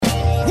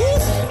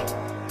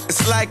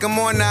It's like I'm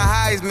on the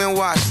Heisman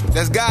watch.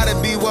 That's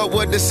gotta be what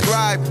would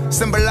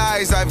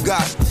symbolize I've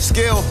got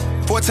skill,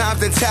 4 times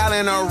the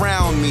talent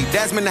around me.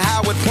 Desmond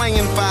Howard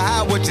playing for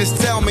Howard.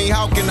 Just tell me,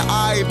 how can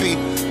I be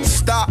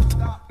stopped?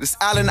 This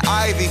Allen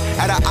Ivy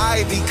at an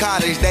Ivy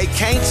college. They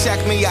can't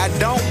check me. I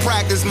don't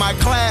practice my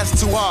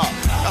class too hard.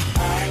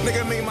 Look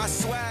at me, my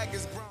swag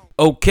is grown.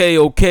 Okay,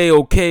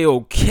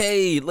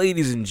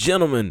 ladies and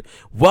gentlemen,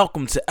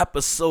 welcome to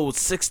episode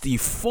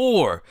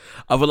 64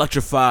 of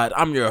Electrified.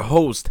 I'm your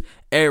host,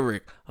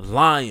 Eric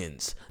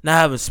Lyons. Now,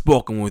 I haven't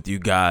spoken with you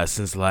guys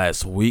since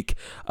last week.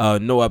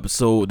 No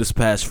episode this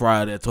past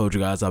Friday. I told you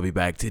guys I'll be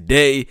back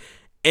today,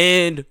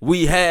 and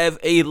we have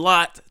a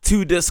lot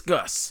to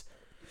discuss.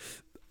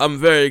 I'm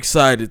very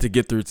excited to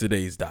get through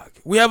today's doc.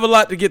 We have a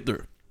lot to get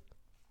through.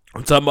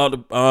 I'm talking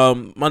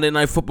about Monday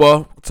Night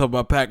Football. We're talking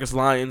about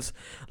Packers-Lions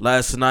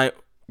last night.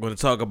 We're going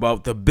to talk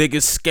about the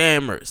biggest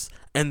scammers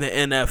in the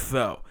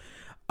NFL.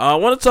 I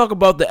want to talk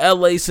about the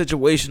LA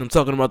situation. I'm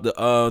talking about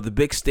the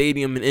big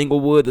stadium in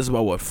Inglewood. That's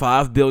about,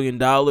 $5 billion,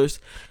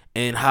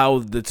 and how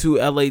the two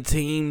LA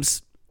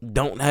teams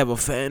don't have a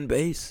fan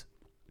base.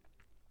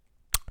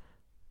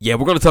 Yeah,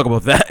 we're going to talk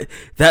about that.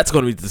 That's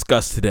going to be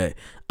discussed today.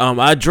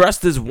 I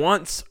addressed this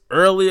once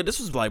earlier. This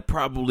was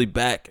probably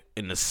back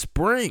in the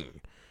spring.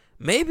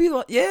 Maybe,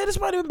 this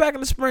might have been back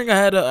in the spring. I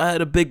had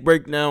a big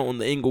breakdown on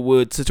the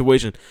Inglewood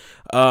situation.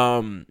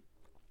 I'm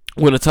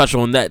going to touch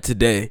on that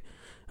today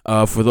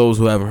for those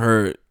who haven't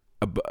heard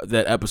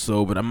that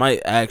episode. But I'm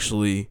going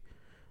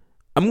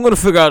to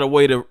figure out a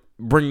way to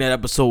bring that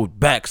episode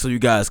back so you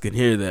guys can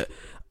hear that.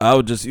 I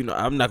would just,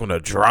 I'm not going to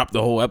drop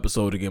the whole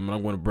episode again, but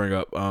I'm going to bring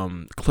up,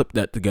 clip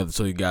that together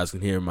so you guys can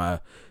hear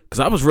because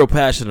I was real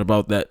passionate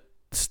about that,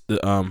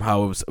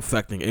 how it was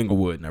affecting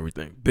Inglewood and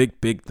everything.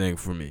 Big thing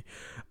for me.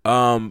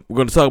 We're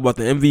going to talk about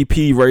the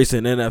MVP race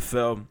in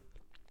NFL,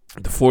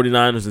 the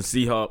 49ers and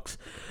Seahawks.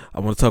 I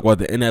want to talk about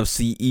the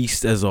NFC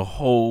East as a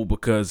whole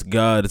because,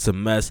 God, it's a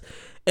mess.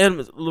 And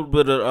a little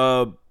bit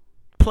of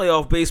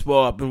playoff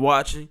baseball I've been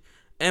watching.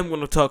 And we're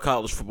going to talk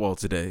college football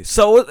today.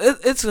 So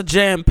it's a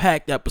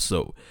jam-packed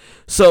episode.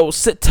 So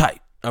sit tight.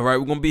 All right,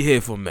 we're going to be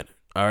here for a minute.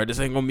 All right, this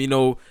ain't going to be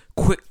no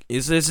quick.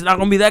 It's not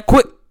going to be that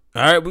quick.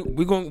 All right,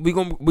 we're going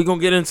to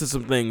get into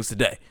some things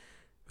today.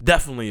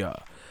 Definitely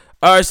are.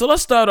 All right, so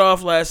let's start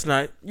off last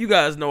night. You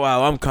guys know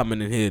how I'm coming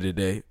in here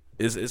today.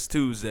 It's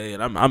Tuesday,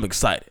 and I'm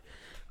excited.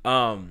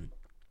 The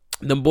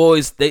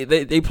boys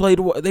they played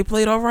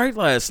all right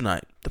last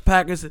night. The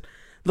Packers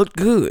looked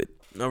good.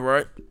 All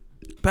right.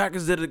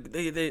 Packers did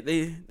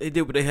they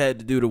did what they had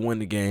to do to win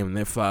the game, and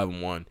they're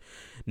 5-1,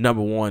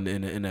 number 1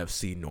 in the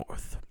NFC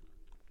North.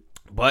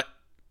 But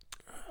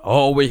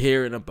all we're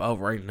hearing about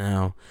right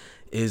now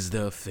is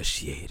the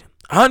officiating.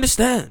 I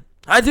understand.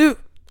 I do.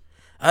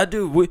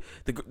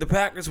 The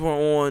Packers were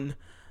on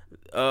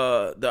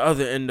the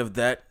other end of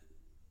that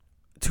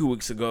 2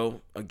 weeks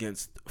ago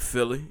against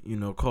Philly.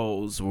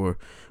 Calls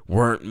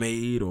weren't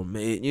made or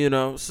made.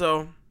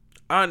 So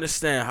I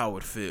understand how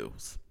it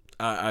feels.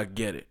 I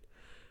get it.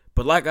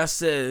 But like I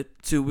said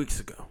 2 weeks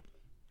ago,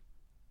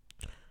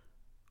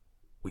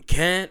 we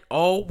can't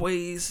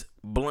blame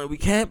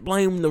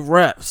the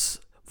refs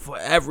for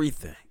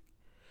everything.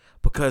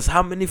 Because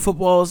how many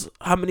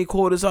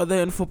quarters are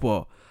there in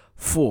football?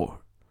 4.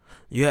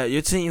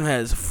 Your team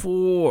has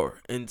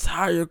 4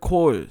 entire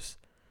quarters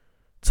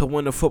to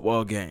win a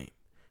football game.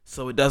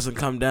 So it doesn't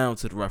come down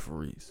to the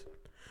referees.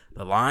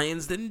 The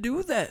Lions didn't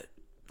do that.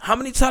 How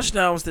many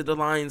touchdowns did the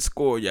Lions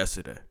score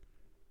yesterday?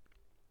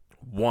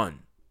 1.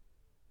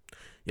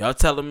 Y'all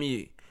telling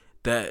me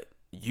that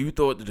you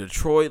thought the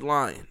Detroit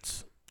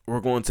Lions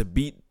were going to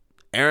beat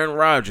Aaron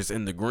Rodgers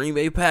and the Green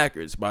Bay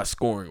Packers by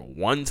scoring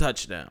 1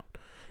 touchdown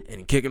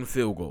and kicking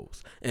field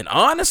goals. And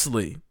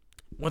honestly,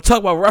 when I talk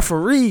about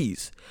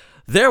referees,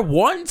 their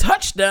 1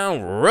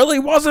 touchdown really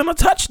wasn't a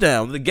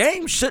touchdown. The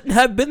game shouldn't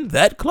have been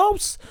that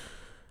close.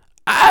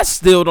 I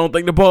still don't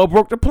think the ball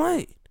broke the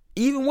plane.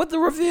 Even with the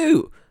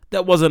review,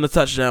 that wasn't a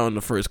touchdown in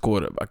the first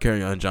quarter by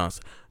Kerryon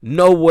Johnson.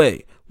 No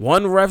way.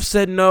 One ref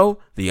said no.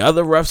 The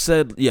other ref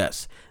said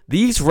yes.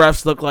 These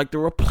refs look like the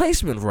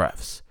replacement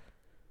refs.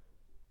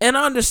 And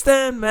I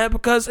understand, man,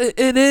 because it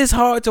is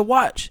hard to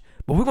watch.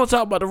 But we're going to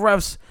talk about the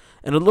refs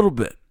in a little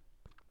bit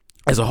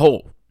as a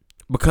whole.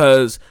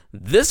 Because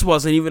this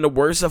wasn't even the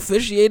worst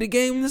officiated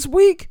game this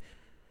week.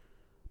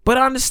 But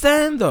I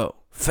understand, though.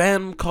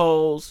 Phantom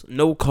calls,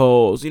 no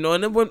calls, and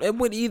it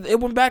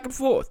went back and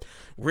forth.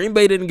 Green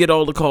Bay didn't get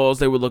all the calls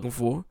they were looking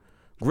for.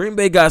 Green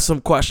Bay got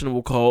some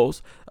questionable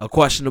calls, a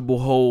questionable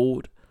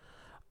hold.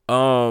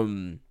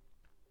 And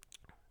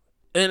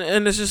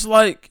it's just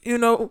like,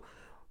 the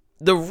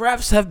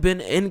refs have been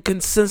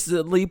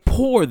inconsistently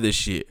poor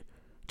this year.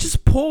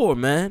 Just poor,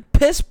 man.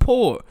 Piss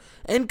poor.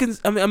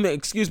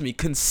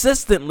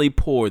 Consistently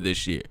poor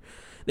this year.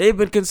 They've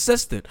been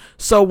consistent.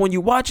 So when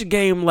you watch a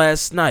game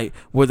last night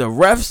where the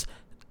refs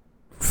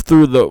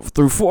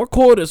through 4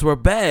 quarters were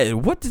bad,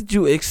 what did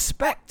you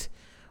expect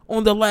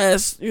on the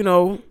last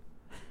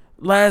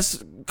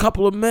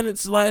couple of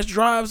minutes, last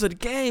drives of the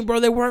game, bro?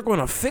 They weren't going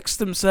to fix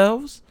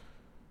themselves.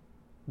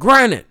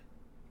 Granted,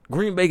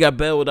 Green Bay got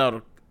bailed out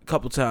a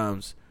couple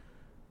times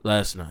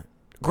last night.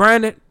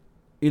 Granted,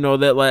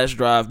 that last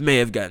drive may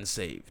have gotten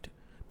saved.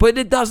 But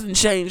it doesn't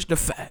change the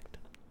fact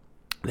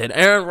that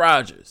Aaron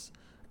Rodgers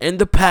and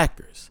the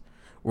Packers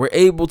were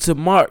able to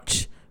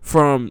march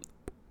from,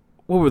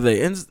 what were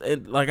they,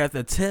 like at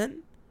the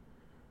 10?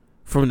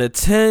 From the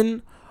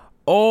 10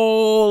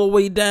 all the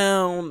way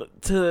down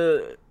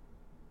to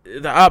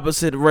the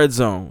opposite red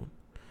zone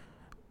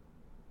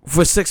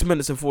for 6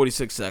 minutes and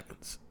 46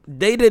 seconds.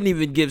 They didn't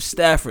even give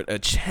Stafford a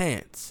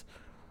chance.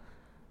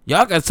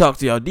 Y'all got to talk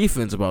to y'all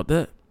defense about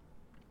that.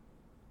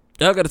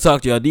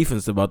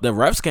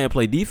 Refs can't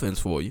play defense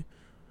for you.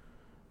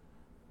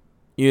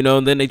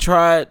 And then they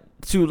tried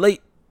too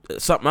late.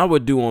 Something I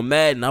would do on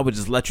Madden, I would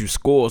just let you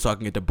score so I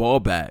can get the ball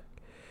back.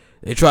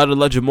 They tried to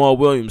let Jamal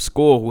Williams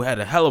score, who had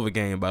a hell of a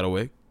game, by the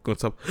way.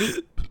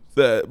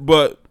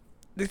 But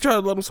they tried to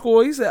let him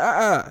score. He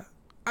said,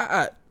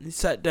 He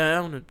sat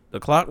down, and the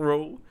clock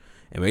rolled,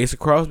 and Mason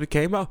Crosby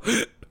came out.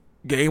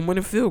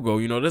 Game-winning field goal.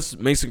 This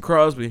Mason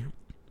Crosby,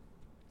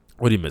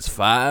 what, he missed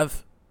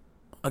 5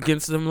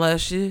 against them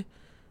last year?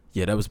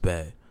 Yeah, that was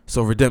bad.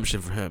 So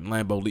redemption for him.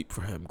 Lambeau leap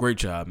for him. Great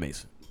job,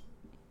 Mason.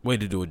 Way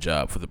to do a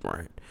job for the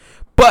brand.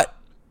 But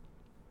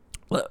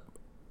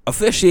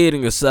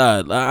officiating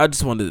aside, I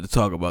just wanted to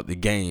talk about the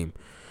game.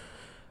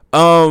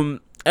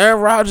 Aaron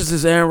Rodgers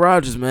is Aaron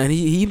Rodgers, man.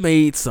 He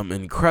made some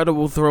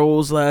incredible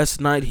throws last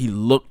night. He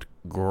looked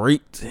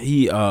great.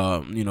 He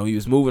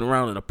was moving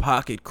around in the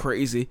pocket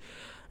crazy.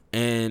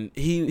 And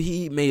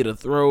he made a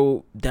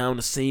throw down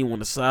the seam on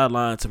the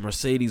sideline to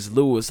Mercedes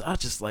Lewis. I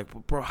just like,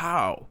 bro,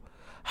 how?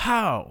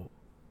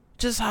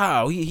 Just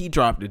how? He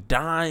dropped a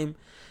dime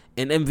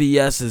in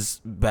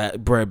MVS's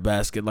bread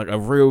basket, like a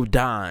real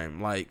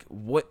dime. Like,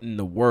 what in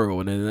the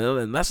world?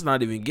 And let's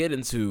not even get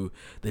into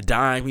the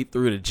dime he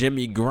threw to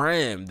Jimmy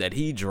Graham that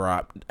he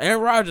dropped.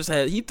 Aaron Rodgers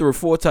he threw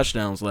 4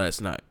 touchdowns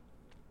last night.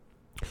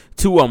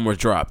 2 of them were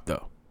dropped,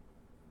 though.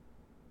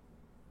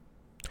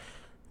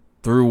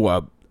 Threw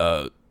a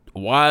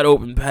wide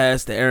open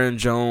pass to Aaron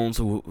Jones,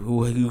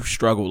 who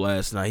struggled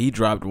last night. He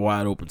dropped a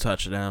wide open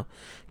touchdown.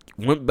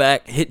 Went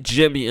back, hit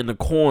Jimmy in the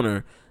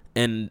corner,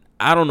 and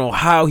I don't know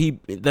how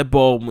that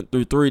ball went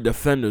through 3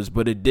 defenders,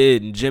 but it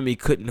did, and Jimmy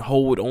couldn't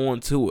hold on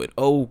to it.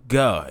 Oh,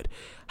 God.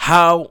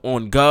 How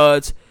on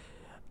God's...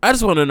 I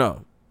just want to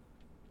know,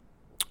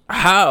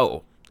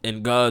 how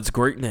in God's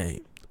great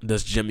name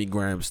does Jimmy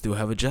Graham still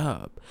have a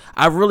job?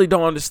 I really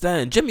don't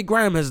understand. Jimmy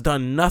Graham has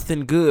done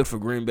nothing good for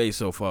Green Bay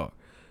so far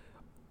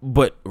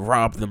but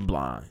rob them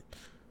blind.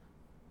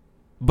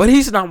 But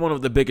he's not one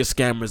of the biggest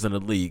scammers in the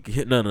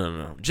league.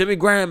 No. Jimmy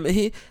Graham,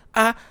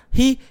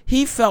 he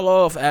fell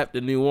off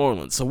after New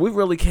Orleans, so we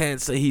really can't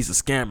say he's a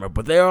scammer.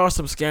 But there are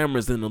some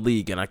scammers in the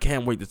league, and I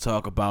can't wait to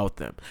talk about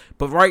them.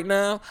 But right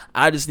now,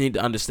 I just need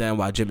to understand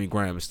why Jimmy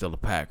Graham is still a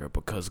Packer,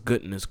 because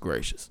goodness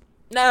gracious.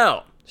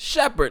 Now,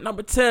 Shepard,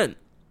 number 10.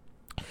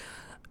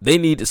 They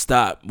need to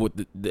stop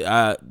with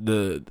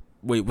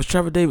wait, was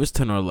Trevor Davis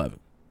 10 or 11?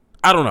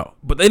 I don't know,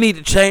 but they need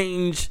to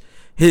change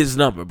his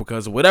number,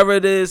 because whatever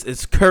it is,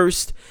 it's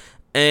cursed.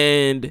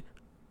 And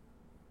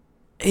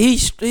he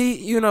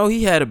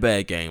had a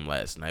bad game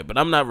last night, but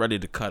I'm not ready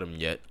to cut him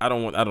yet. I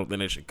don't think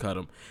they should cut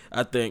him.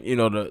 I think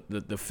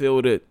the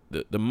fielded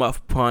the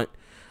muff punt,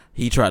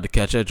 he tried to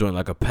catch that joint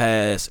like a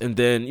pass, and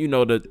then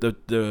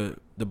the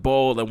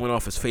ball that went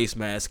off his face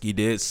mask, he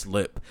did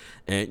slip,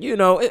 and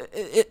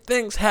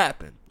things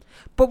happen.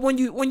 But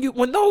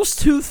when those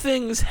two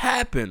things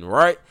happen,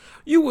 right,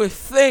 you would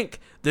think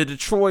the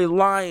Detroit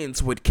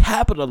Lions would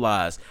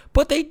capitalize,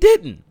 but they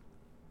didn't.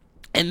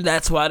 And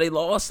that's why they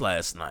lost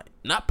last night.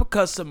 Not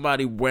because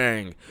somebody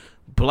wearing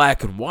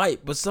black and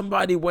white, but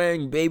somebody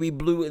wearing baby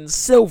blue and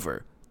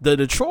silver. The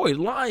Detroit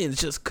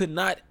Lions just could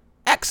not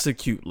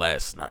execute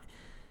last night.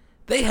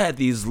 They had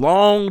these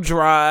long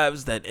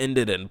drives that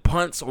ended in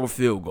punts or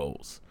field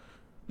goals.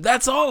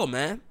 That's all,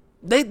 man.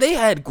 They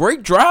had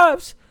great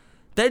drives.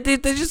 They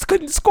just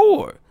couldn't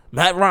score.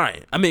 Matt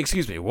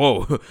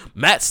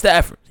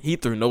Stafford, he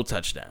threw no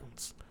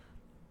touchdowns.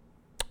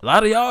 A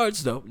lot of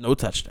yards, though, no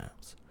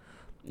touchdowns.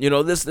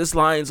 This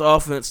Lions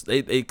offense,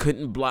 they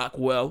couldn't block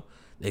well.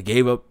 They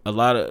gave up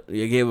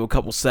a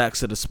couple sacks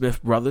to the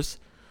Smith brothers.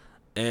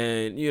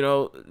 And,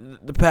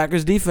 the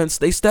Packers defense,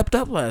 they stepped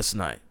up last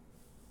night.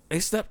 They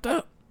stepped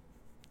up.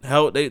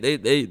 Hell,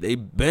 they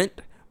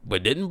bent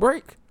but didn't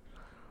break.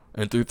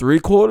 And through 3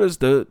 quarters,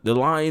 the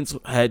Lions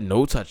had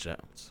no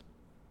touchdowns.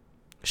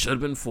 Should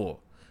have been 4,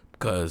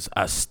 because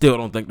I still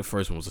don't think the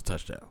first one was a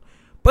touchdown.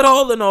 But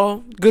all in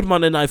all, good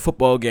Monday Night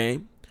Football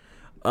game.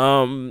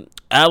 Allen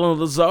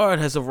Lazard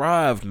has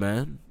arrived,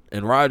 man.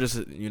 And Rodgers,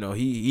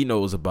 he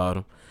knows about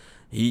him.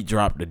 He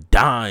dropped a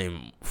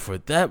dime for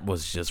that.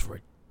 Was just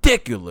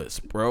ridiculous,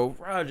 bro.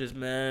 Rodgers,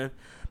 man.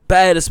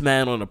 Baddest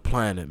man on the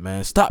planet,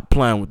 man. Stop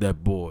playing with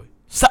that boy.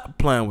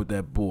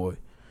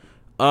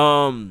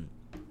 But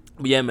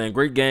yeah, man,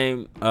 great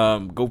game.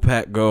 Go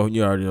Pack, go.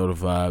 You already know the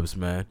vibes,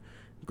 man.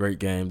 Great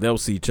game. They'll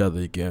see each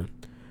other again.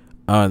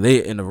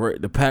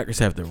 The Packers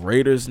have the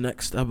Raiders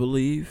next, I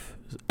believe,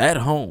 at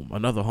home.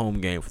 Another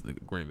home game for the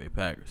Green Bay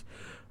Packers.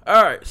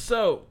 All right,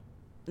 so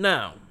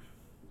now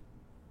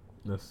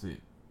let's see.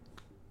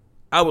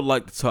 I would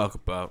like to talk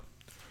about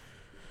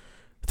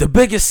the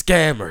biggest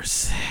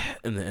scammers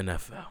in the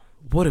NFL.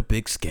 What a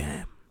big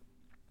scam.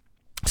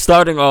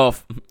 Starting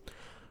off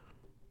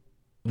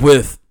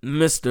with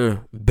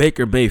Mr.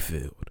 Baker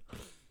Mayfield.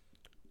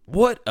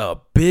 What a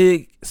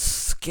big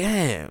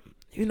scam.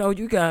 You know,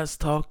 you guys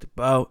talked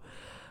about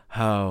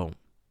how,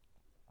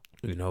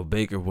 you know,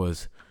 Baker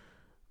was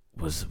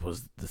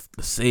the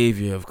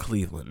savior of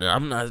Cleveland. And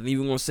I'm not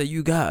even gonna say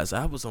you guys.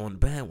 I was on the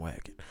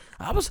bandwagon.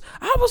 I was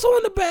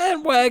on the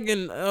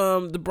bandwagon,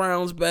 the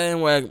Browns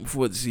bandwagon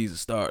before the season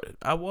started.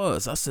 I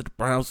said the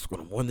Browns was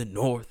gonna win the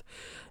North,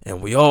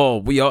 and we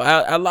all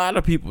a lot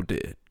of people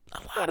did.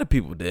 A lot of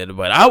people did,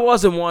 but I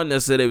wasn't one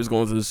that said they was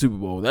going to the Super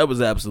Bowl. That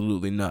was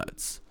absolutely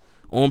nuts.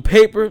 On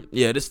paper,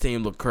 yeah, this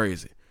team looked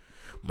crazy,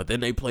 but then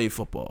they played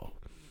football,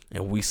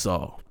 and we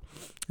saw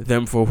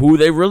them for who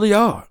they really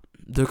are.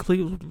 The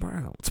Cleveland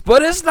Browns.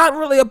 But it's not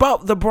really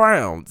about the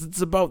Browns. It's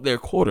about their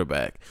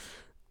quarterback,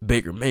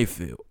 Baker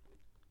Mayfield.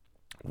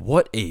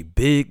 What a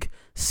big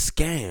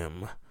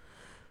scam.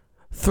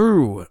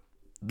 Through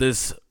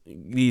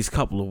these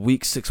couple of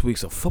weeks, 6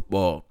 weeks of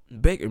football,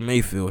 Baker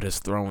Mayfield has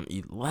thrown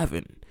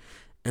 11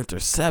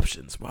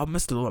 interceptions, while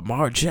Mr.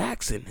 Lamar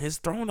Jackson has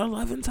thrown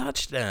 11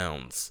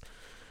 touchdowns.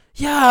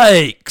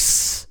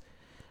 Yikes.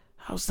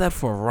 How's that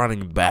for a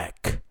running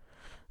back?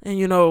 And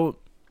you know,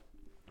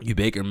 you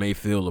Baker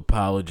Mayfield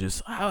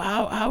apologists.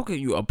 How can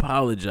you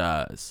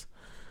apologize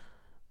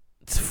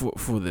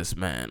for this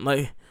man?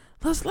 Like,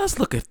 let's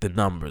look at the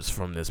numbers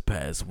from this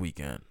past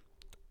weekend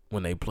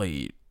when they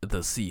played the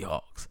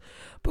Seahawks.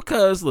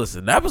 Because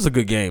listen, that was a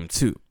good game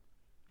too.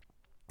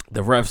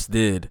 The refs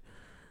did,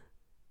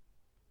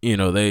 you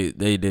know, they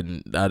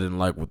didn't. I didn't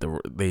like what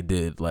they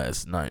did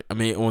last night. I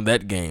mean, on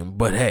that game.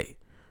 But hey,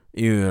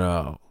 you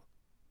know,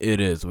 it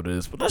is what it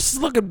is. But let's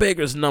just look at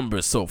Baker's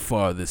numbers so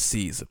far this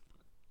season.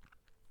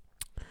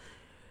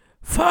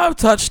 5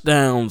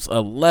 touchdowns,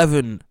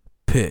 11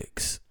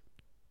 picks,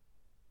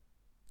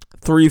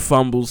 3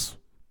 fumbles.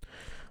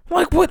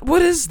 Like,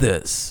 what is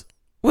this?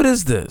 What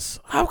is this?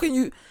 How can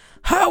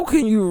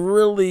you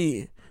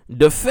really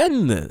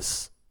defend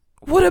this?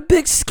 What a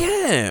big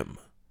scam.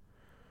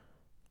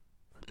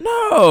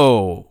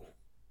 No.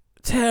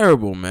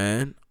 Terrible,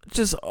 man.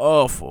 Just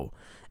awful.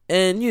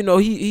 And you know,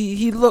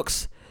 he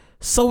looks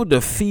so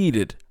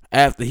defeated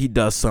after he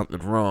does something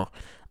wrong.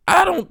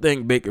 I don't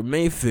think Baker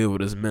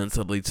Mayfield is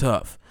mentally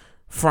tough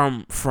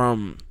from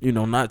you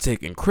know, not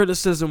taking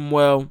criticism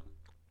well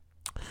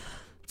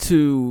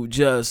to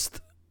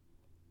just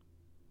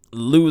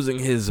losing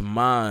his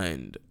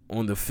mind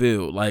on the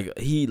field. Like,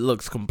 he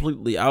looks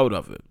completely out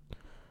of it.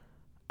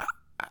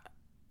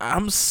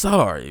 I'm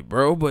sorry,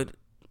 bro, but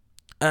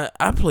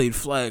I played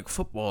flag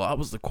football. I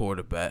was the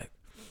quarterback.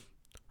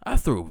 I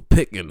threw a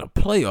pick in the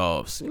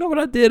playoffs. You know what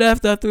I did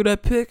after I threw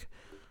that pick?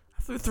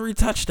 I threw 3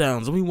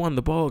 touchdowns and we won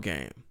the ball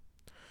game.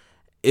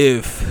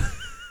 If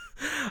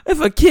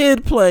a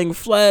kid playing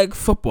flag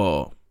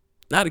football,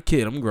 not a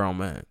kid, I'm a grown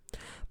man,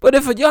 but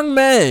if a young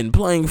man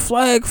playing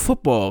flag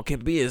football can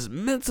be as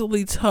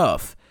mentally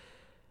tough,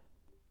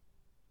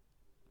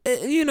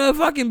 you know, if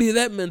I can be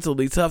that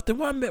mentally tough, then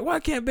why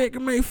can't Baker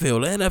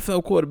Mayfield, an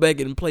NFL quarterback,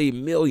 and play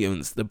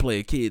millions to play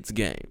a kid's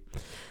game?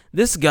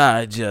 This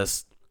guy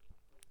just,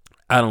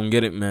 I don't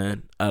get it,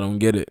 man. I don't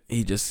get it.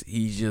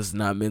 He's just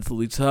not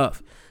mentally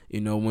tough. You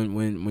know,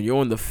 when you're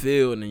on the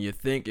field and you're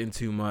thinking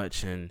too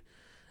much and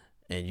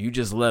you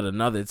just let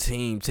another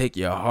team take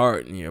your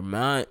heart and your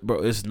mind, bro,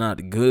 it's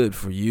not good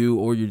for you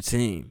or your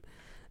team.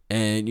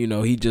 And, you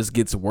know, he just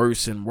gets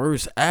worse and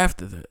worse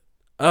after that.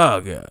 Oh,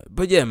 God.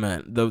 But, yeah,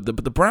 man,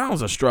 the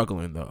Browns are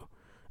struggling, though,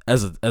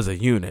 as a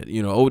unit.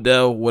 You know,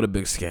 Odell, what a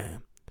big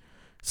scam.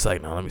 It's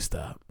like, no, let me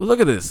stop. But look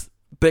at this.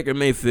 Baker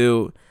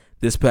Mayfield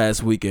this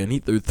past weekend, he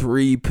threw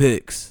 3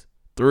 picks.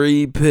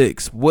 3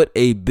 picks. What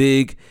a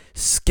big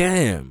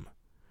scam.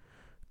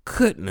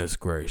 Goodness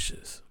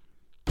gracious.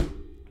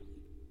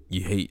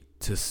 You hate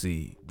to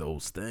see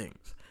those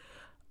things.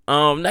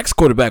 Next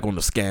quarterback on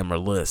the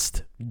scammer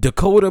list,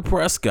 Dakota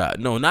Prescott.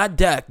 No, not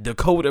Dak,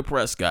 Dakota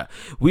Prescott.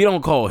 We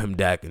don't call him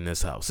Dak in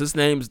this house. His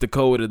name's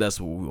Dakota, that's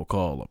what we'll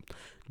call him.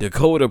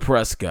 Dakota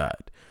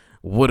Prescott.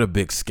 What a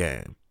big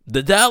scam.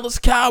 The Dallas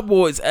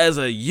Cowboys as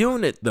a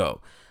unit,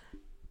 though.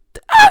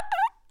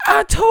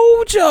 I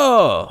told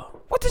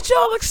y'all. What did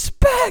y'all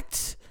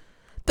expect?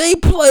 They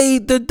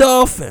played the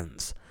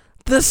Dolphins,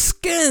 the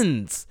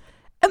Skins,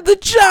 and the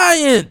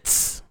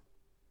Giants.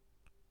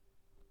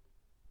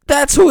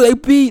 That's who they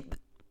beat.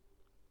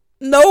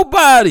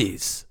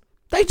 Nobody's.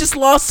 They just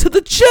lost to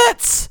the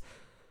Jets.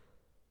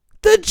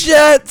 The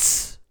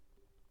Jets.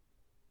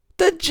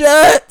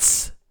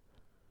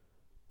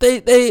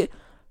 They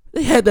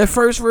had their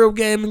first real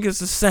game against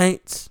the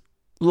Saints.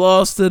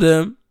 Lost to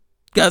them.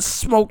 Got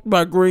smoked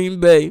by Green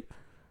Bay.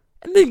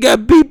 And then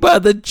got beat by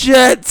the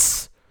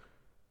Jets.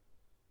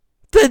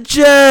 The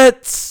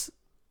Jets.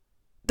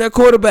 Their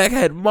quarterback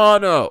had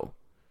mono.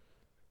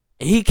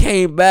 And he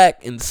came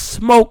back and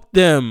smoked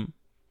them.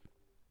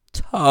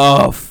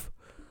 Tough.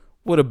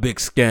 What a big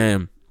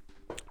scam.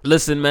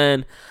 Listen,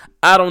 man,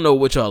 I don't know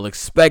what y'all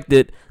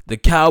expected. The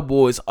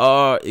Cowboys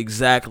are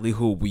exactly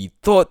who we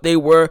thought they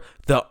were.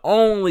 The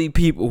only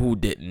people who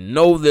didn't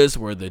know this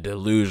were the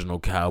delusional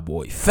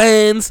Cowboy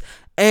fans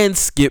and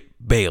Skip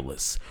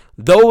Bayless.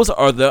 Those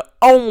are the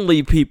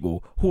only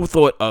people who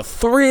thought a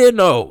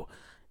 3-0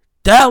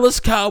 Dallas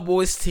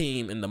Cowboys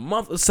team in the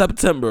month of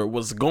September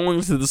was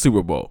going to the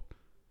Super Bowl.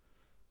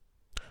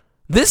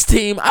 This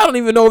team, I don't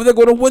even know if they're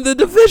going to win the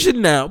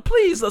division now.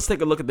 Please, let's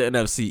take a look at the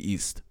NFC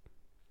East.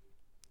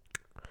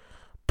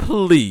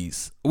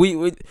 Please.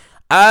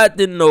 I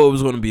didn't know it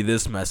was going to be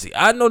this messy.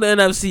 I know the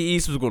NFC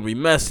East was going to be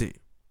messy,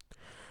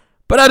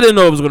 but I didn't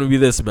know it was going to be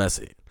this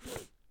messy.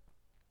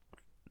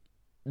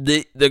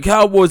 The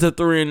Cowboys are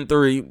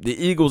 3-3. The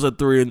Eagles are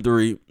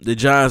 3-3. The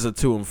Giants are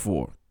 2-4.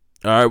 All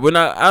right, we're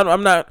not.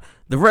 I'm not.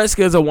 The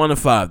Redskins are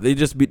 1-5. They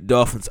just beat the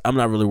Dolphins. I'm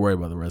not really worried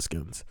about the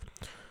Redskins,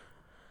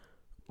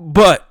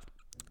 but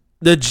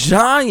the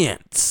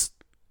Giants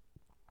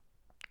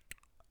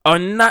are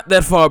not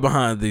that far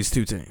behind these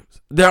two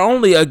teams. They're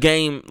only a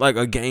game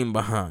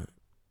behind.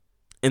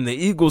 And the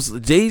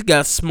Eagles, they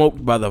got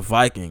smoked by the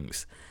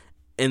Vikings.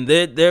 And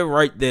they're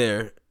right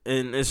there.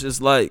 And it's just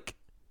like,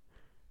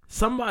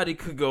 somebody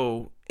could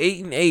go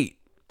 8-8.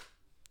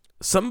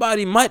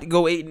 Somebody might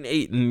go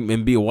 8-8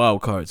 and be a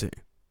wild card team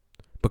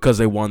because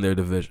they won their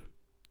division.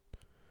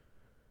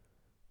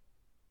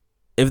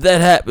 If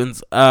that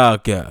happens, oh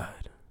God.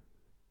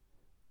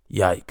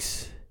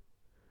 Yikes.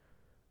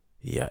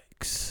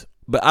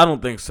 But I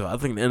don't think so. I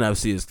think the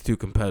NFC is too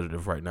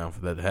competitive right now for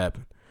that to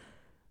happen.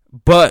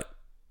 But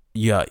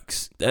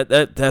yikes.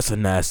 That's a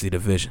nasty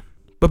division.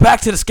 But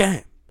back to the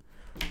scam.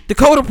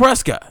 Dakota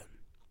Prescott.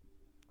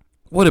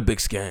 What a big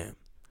scam.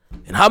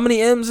 And how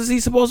many M's is he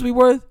supposed to be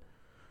worth?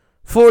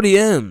 40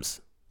 M's.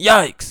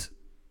 Yikes.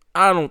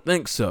 I don't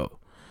think so.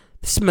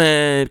 This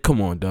man, come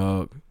on,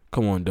 dog.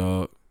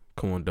 Y'all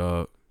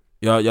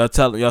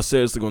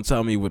seriously gonna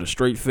tell me with a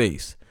straight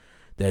face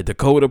that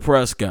Dakota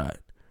Prescott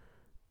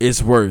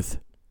is worth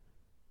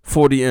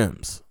 40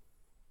 M's.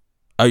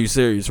 Are you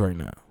serious right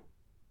now?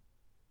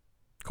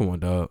 Come on,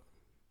 dog.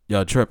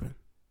 Y'all tripping.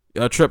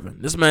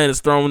 This man has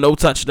thrown no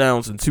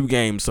touchdowns in 2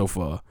 games so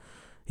far.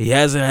 He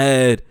hasn't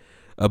had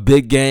a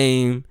big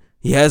game.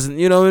 He hasn't,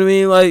 you know what I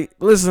mean? Like,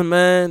 listen,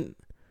 man.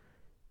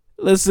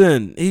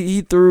 Listen,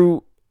 he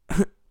threw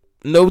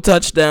no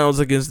touchdowns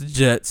against the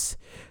Jets.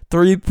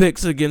 3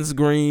 picks against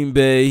Green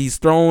Bay. He's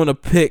thrown a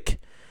pick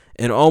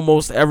in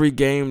almost every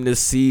game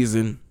this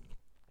season.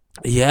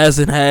 He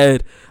hasn't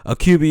had a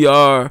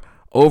QBR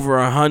over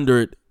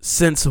 100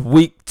 since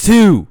week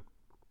 2.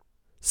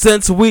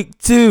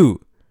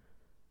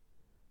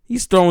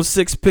 He's thrown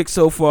 6 picks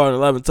so far and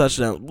 11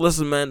 touchdowns.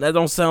 Listen, man, that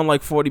don't sound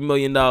like $40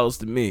 million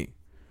to me.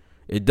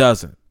 It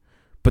doesn't.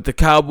 But the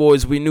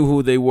Cowboys, we knew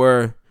who they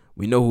were.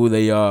 We know who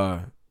they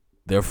are.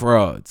 They're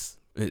frauds.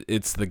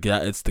 It's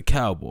the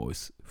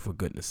Cowboys, for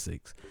goodness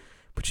sakes.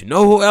 But you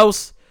know who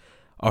else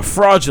are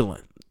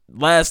fraudulent?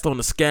 Last on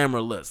the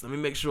scammer list. Let me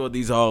make sure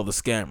these are all the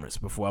scammers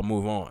before I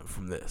move on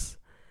from this.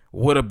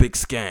 What a big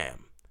scam.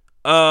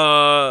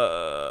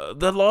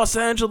 The Los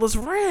Angeles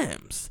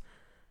Rams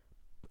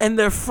and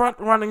their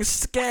front-running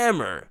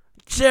scammer,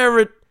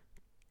 Jared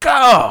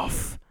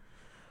Goff.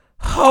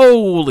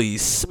 Holy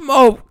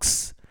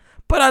smokes.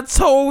 But I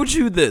told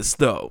you this,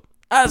 though.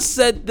 I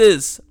said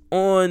this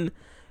on,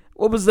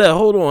 what was that?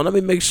 Hold on. Let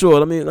me make sure.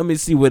 Let me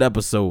see what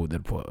episode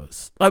that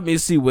was. Let me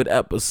see when the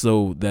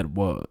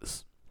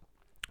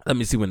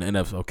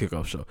NFL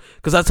kickoff show.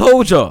 Because I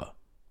told y'all.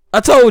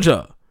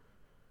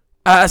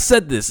 I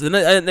said this, and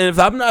if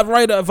I'm not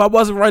right, if I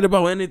wasn't right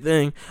about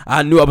anything,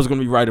 I knew I was going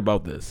to be right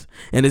about this.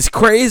 And it's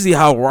crazy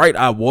how right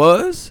I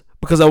was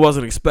because I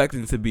wasn't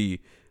expecting to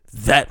be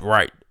that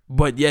right.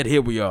 But yet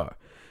here we are.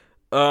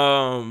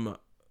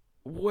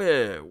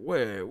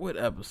 What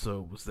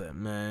episode was that,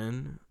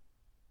 man?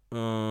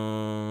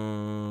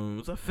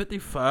 Was that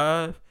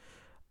 55?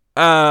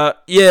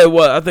 Yeah,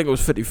 well, I think it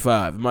was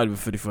 55. It might have been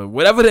 55.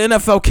 Whatever the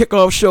NFL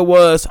kickoff show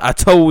was, I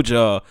told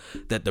y'all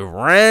that the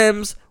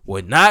Rams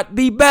would not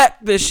be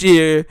back this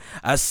year.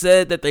 I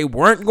said that they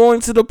weren't going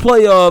to the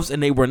playoffs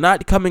and they were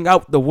not coming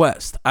out the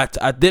West.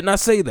 I did not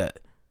say that.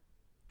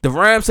 The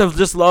Rams have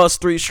just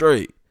lost 3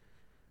 straight.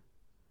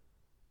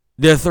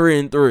 They're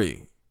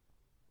 3-3.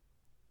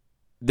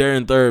 They're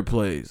in 3rd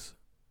place.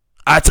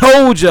 I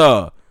told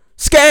y'all.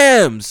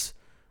 Scams.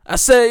 I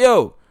said,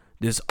 yo,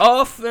 this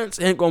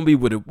offense ain't going to be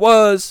what it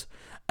was.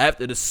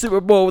 After the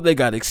Super Bowl, they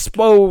got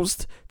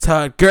exposed.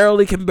 Todd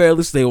Gurley can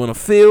barely stay on the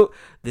field.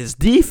 This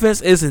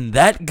defense isn't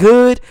that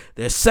good.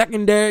 Their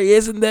secondary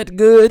isn't that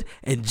good.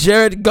 And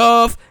Jared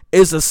Goff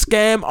is a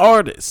scam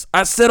artist.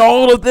 I said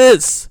all of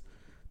this.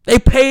 They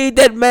paid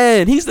that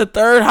man. He's the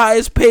 3rd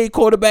highest paid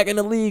quarterback in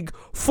the league.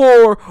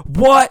 For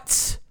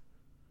what?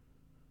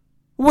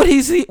 What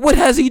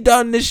has he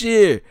done this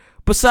year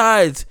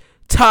besides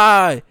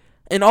tie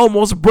and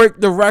almost break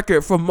the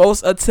record for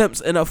most attempts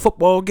in a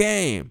football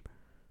game?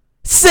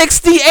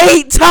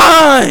 68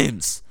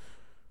 times!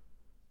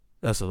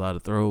 That's a lot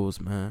of throws,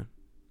 man.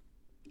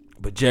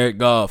 But Jared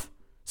Goff,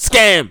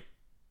 scam.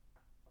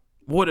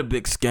 What a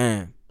big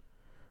scam.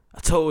 I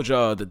told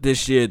y'all that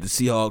this year the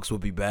Seahawks will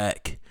be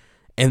back.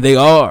 And they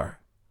are.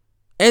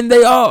 And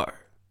they are.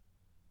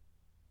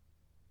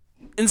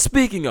 And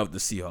speaking of the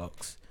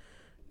Seahawks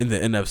in the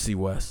NFC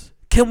West,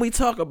 can we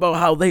talk about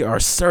how they are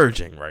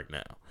surging right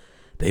now?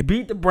 They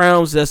beat the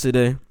Browns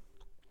yesterday.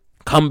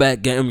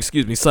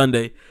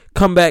 Sunday.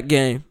 Comeback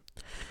game.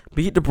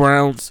 Beat the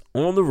Browns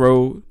on the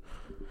road.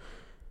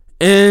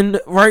 And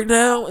right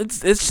now, it's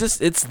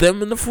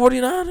them and the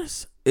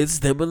 49ers. It's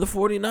them and the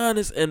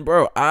 49ers. And,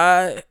 bro,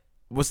 I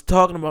was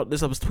talking about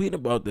this. I was tweeting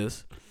about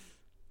this.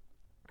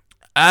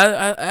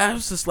 I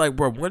was just like,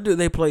 bro, when do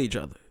they play each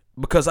other?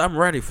 Because I'm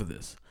ready for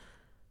this.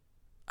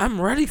 I'm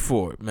ready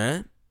for it,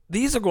 man.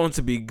 These are going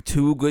to be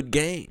two good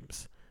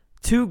games.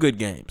 Two good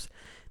games.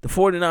 The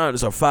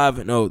 49ers are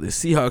 5-0. The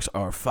Seahawks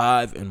are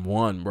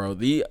 5-1, bro.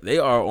 They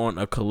are on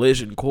a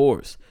collision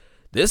course.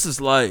 This is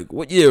like,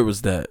 what year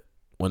was that?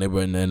 When they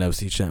were in the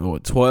NFC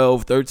Championship,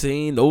 12,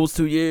 13, those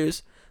 2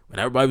 years when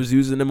everybody was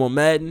using them on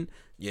Madden.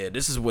 Yeah,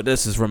 this is what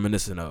this is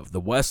reminiscent of. The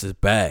West is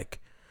back.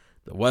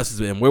 The West is,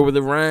 and where were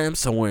the Rams?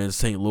 Somewhere in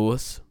St.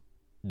 Louis,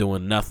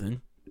 doing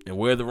nothing. And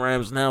where are the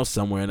Rams now?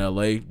 Somewhere in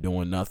LA,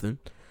 doing nothing.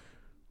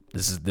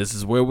 This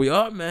is where we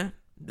are, man.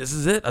 This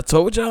is it. I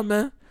told y'all,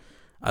 man.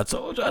 I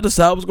told y'all this is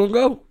how it was gonna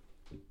go.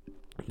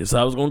 This is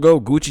how it was gonna go.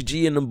 Gucci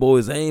G and them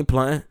boys, they ain't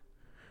playing.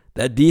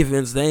 That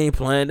defense, they ain't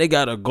playing. They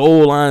got a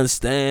goal line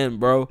stand,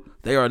 bro.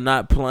 They are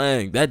not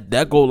playing.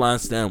 That goal line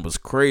stand was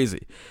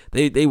crazy.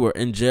 They were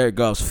in Jared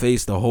Goff's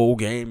face the whole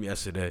game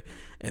yesterday.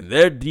 And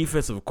their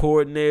defensive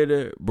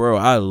coordinator, bro,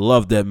 I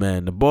love that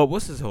man. The ball,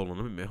 what's his, hold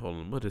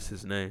on. What is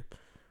his name?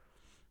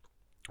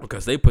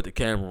 Because they put the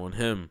camera on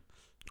him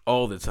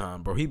all the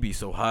time, bro. He be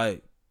so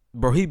hype.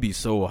 Bro, he be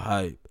so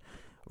hype.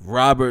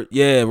 Rob.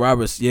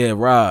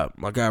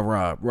 My guy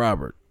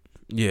Robert.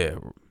 Yeah,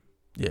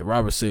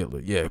 Robert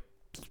Saleh. Yeah,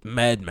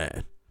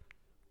 Madman.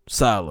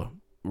 Salah.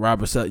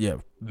 Robert Saleh. Yeah,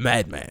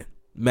 Madman.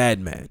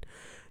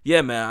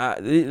 Yeah,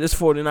 man, this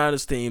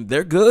 49ers team,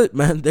 they're good,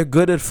 man. They're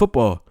good at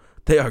football.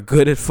 They are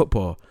good at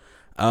football.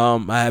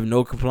 I have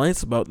no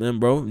complaints about them,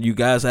 bro. You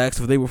guys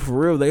asked if they were for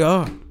real. They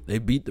are. They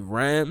beat the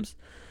Rams.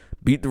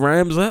 Beat the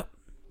Rams up.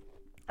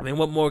 I mean,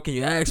 what more can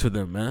you ask for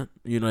them, man?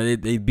 You know,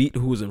 they beat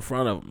who's in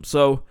front of them.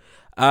 So,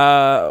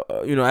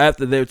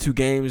 after their the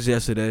games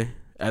yesterday,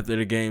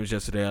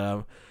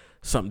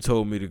 something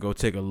told me to go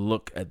take a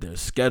look at their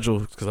schedule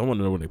because I want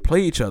to know when they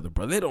play each other,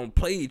 bro. They don't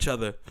play each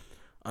other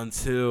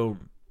until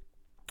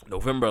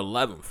November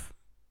 11th,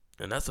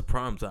 and that's a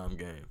primetime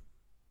game.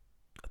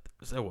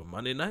 Is that what,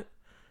 Monday night?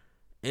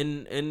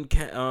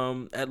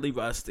 At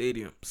Levi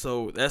Stadium.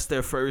 So that's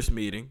their first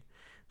meeting.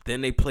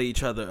 Then they play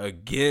each other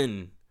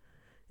again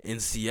in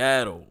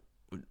Seattle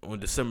on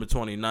December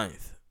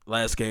 29th,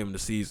 last game of the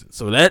season.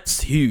 So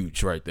that's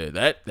huge right there.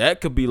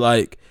 That could be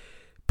like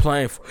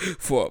playing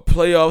for a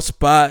playoff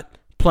spot,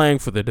 playing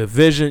for the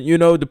division,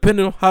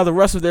 depending on how the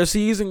rest of their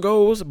season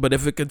goes. But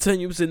if it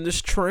continues in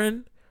this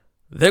trend,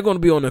 they're going to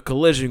be on a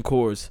collision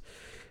course,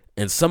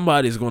 and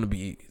somebody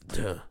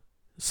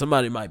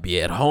might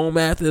be at home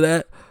after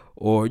that,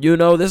 or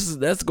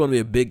that's going to be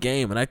a big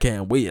game, and I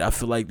can't wait. I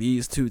feel like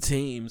these two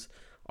teams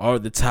are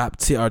the top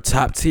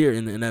tier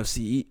in the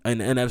NFC.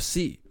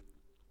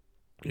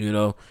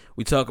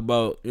 We talk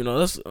about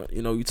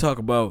we talk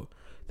about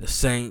the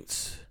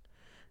Saints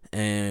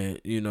and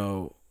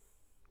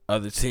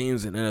other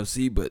teams in the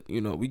NFC, but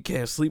we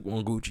can't sleep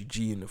on Gucci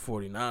G and the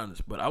 49ers.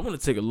 But I want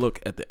to take a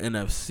look at the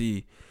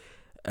NFC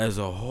as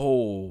a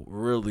whole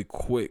really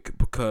quick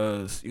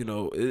because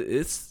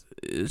it's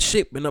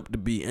shaping up to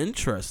be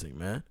interesting,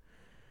 man.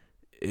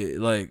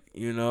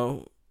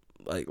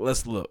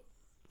 Let's look.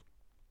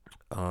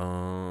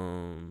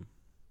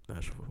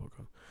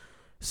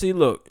 See,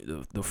 look,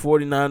 the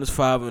 49ers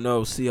 5-0,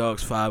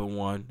 Seahawks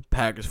 5-1,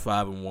 Packers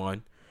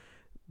 5-1,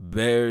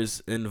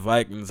 Bears and the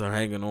Vikings are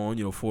hanging on,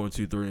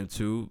 4-2,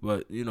 3-2,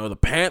 but the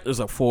Panthers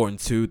are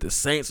 4-2, the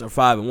Saints are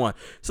 5-1.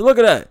 So look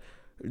at that.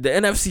 The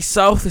NFC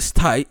South is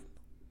tight.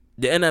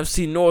 The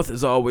NFC North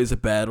is always a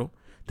battle.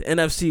 The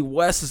NFC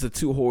West is a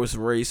two-horse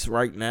race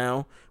right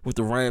now with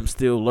the Rams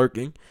still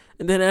lurking,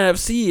 and then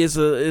NFC is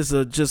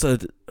just a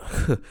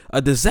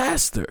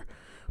disaster.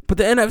 But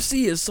the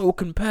NFC is so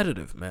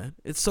competitive, man.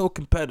 It's so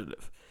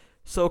competitive.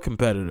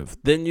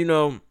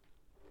 Then,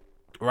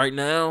 right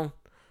now,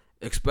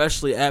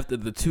 especially after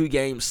the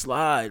 2-game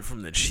slide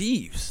from the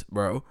Chiefs,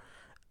 bro,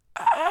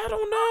 I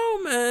don't know,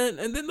 man.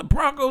 And then the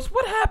Broncos,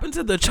 what happened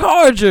to the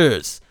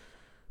Chargers?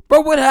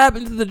 Bro, what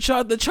happened to the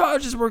Chargers? The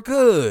Chargers were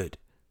good.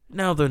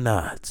 Now they're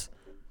not.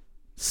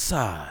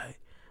 Sigh.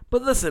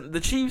 But listen, the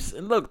Chiefs,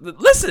 and look, the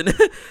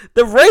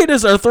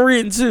Raiders are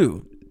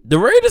 3-2. The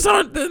Raiders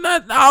they're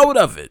not out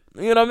of it.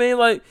 You know what I mean?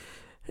 Like,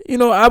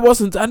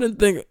 I didn't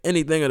think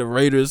anything of the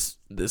Raiders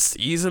this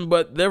season,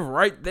 but they're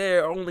right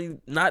there, only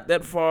not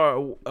that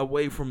far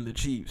away from the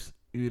Chiefs.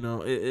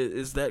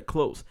 It's that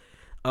close.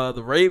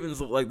 The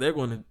Ravens look like they're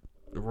going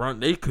to run.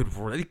 They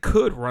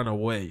could run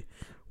away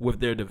with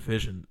their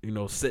division.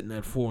 Sitting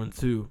at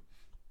 4-2,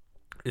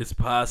 it's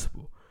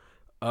possible.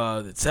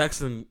 The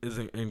Texans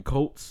and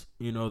Colts,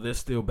 they're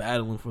still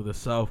battling for the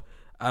South.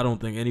 I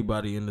don't think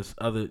anybody in this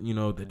other,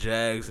 the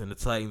Jags and the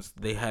Titans,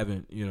 they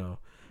haven't,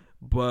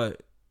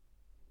 But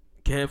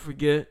can't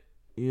forget,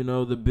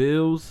 the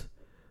Bills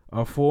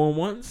are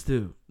 4-1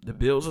 still. The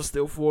Bills are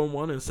still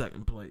 4-1 in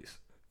second place.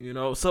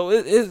 So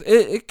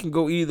it can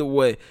go either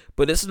way.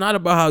 But it's not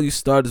about how you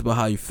start, it's about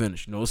how you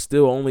finish. It's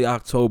still only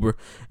October,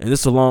 and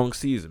it's a long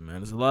season, man.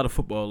 There's a lot of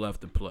football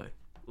left to play.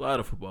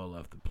 But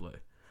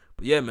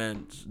yeah,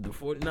 man, the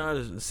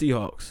 49ers and the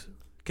Seahawks,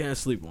 can't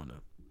sleep on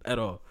them at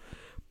all.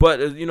 But,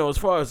 as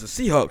far as the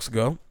Seahawks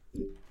go,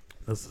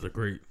 this is I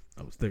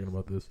was thinking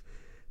about this.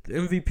 The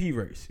MVP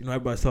race.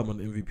 Everybody's talking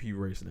about the MVP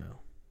race now.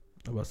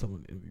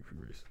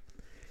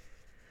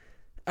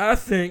 I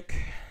think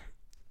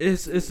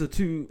it's a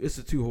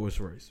two-horse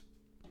race.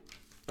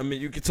 I mean,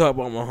 you can talk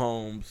about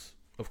Mahomes,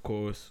 of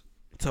course.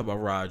 You talk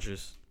about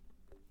Rodgers.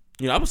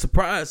 I was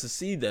surprised to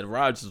see that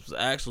Rodgers was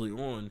actually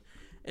on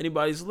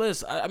anybody's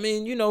list. I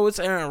mean, it's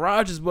Aaron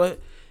Rodgers, but,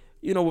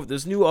 with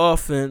this new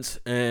offense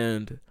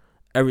and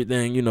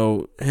everything,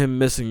 him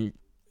missing,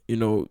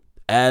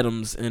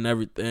 Adams and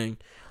everything,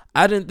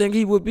 I didn't think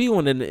he would be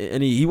on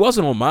any. He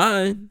wasn't on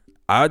mine.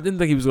 I didn't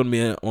think he was going to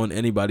be on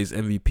anybody's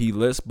MVP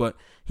list, but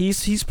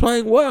he's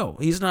playing well.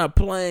 He's not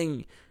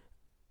playing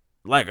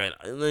like in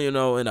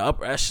the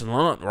upper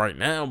echelon right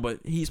now,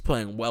 but he's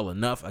playing well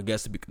enough, I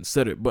guess, to be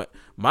considered. But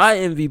my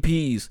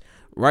MVPs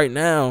right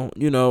now,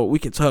 we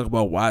can talk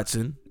about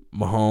Watson,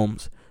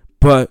 Mahomes,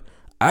 but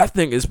I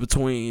think it's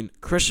between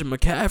Christian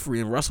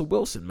McCaffrey and Russell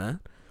Wilson,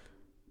 man.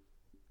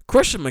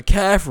 Christian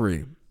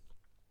McCaffrey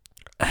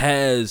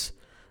has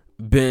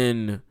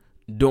been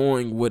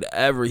doing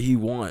whatever he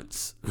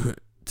wants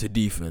to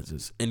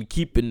defenses and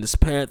keeping this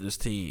Panthers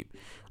team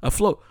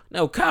afloat.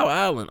 Now, Kyle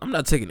Allen, I'm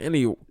not taking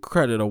any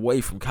credit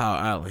away from Kyle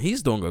Allen.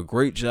 He's doing a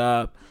great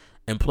job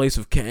in place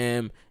of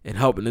Cam and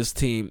helping his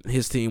team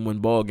win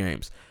ball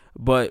games.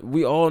 But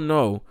we all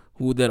know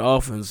who that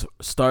offense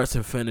starts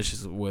and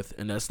finishes with,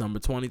 and that's number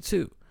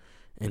 22.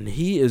 And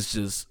he is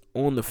just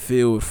on the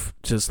field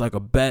just like a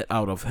bat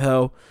out of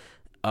hell.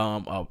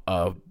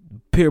 A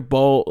pure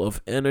ball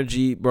of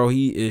energy, bro.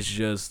 He is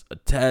just a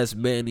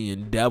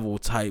Tasmanian devil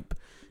type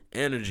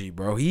energy,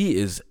 bro. He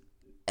is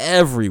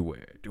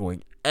everywhere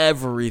doing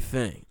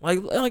everything. Like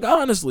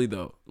honestly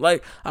though,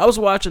 like I was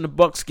watching the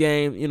Bucks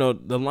game,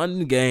 the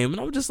London game, and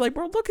I'm just like,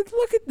 bro, look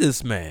at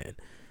this man.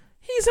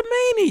 He's a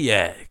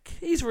maniac.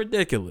 He's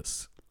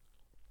ridiculous.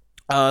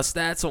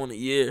 Stats on the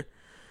year.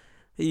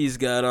 He's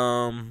got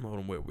hold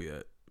on, where we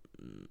at?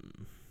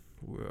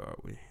 Where are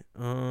we?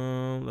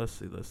 Let's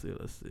see.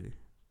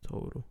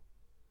 Total.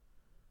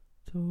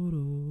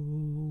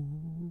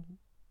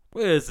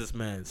 Where is this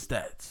man's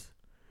stats?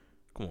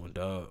 Come on,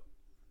 dog.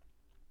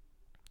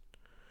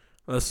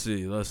 Let's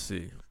see.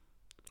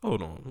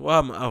 Hold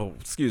on.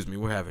 Excuse me.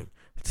 We're having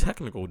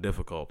technical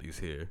difficulties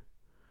here.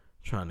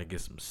 Trying to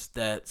get some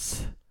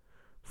stats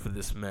for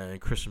this man,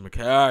 Christian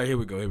McCaffrey. All right, here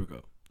we go.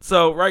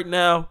 So right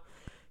now,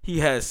 he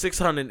has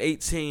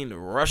 618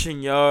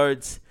 rushing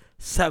yards,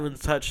 7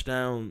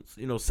 touchdowns.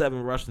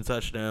 7 rushing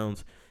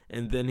touchdowns,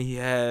 and then he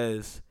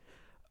has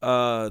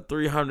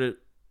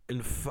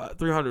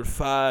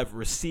 305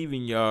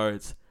 receiving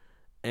yards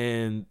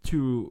and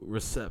 2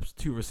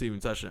 receiving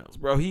touchdowns.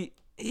 Bro, he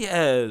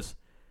has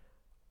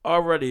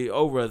already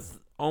over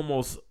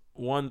almost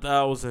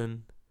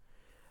 1,000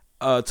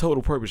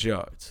 total purpose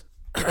yards.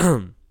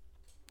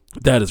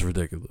 That is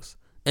ridiculous.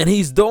 And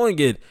he's doing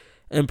it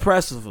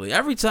impressively.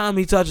 Every time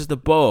he touches the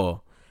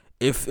ball,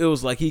 it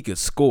feels like he could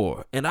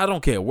score. And I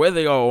don't care where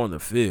they are on the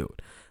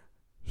field.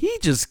 He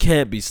just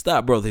can't be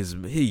stopped, bro. He's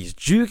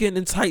juking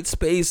in tight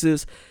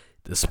spaces,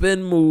 the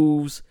spin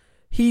moves.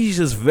 He's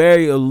just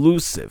very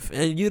elusive.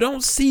 And you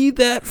don't see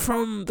that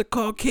from the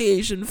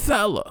Caucasian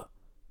fella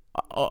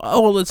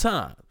all the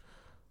time.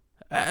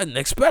 And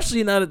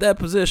especially not at that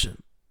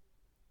position.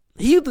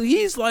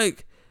 He's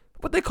like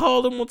what they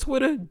call him on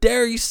Twitter,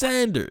 Barry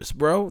Sanders,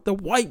 bro. The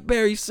white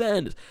Barry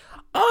Sanders.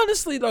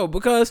 Honestly, though,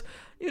 because,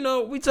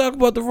 we talk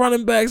about the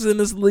running backs in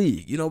this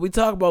league. We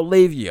talk about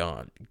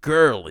Le'Veon,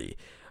 Gurley.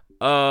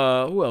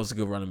 Who else is a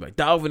good running back?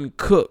 Dalvin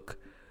Cook.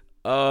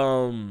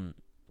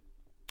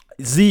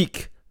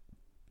 Zeke.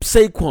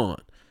 Saquon.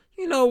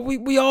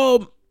 We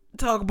all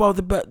talk about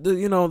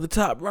the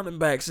top running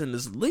backs in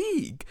this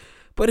league.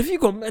 But if you're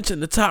going to mention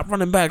the top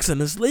running backs in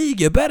this league,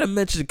 you better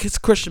mention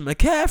Christian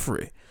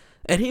McCaffrey.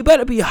 And he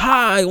better be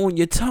high on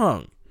your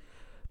tongue.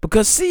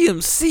 Because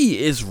CMC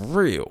is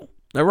real.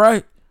 All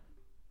right?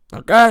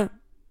 Okay?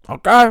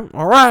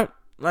 All right?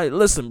 Like,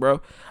 listen,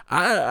 bro.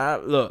 I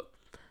look.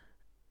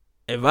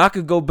 If I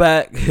could go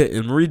back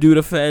and redo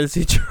the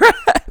fantasy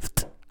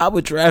draft, I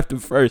would draft him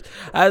first.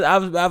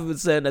 I've been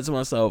saying that to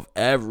myself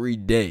every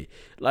day.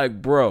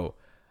 Like, bro.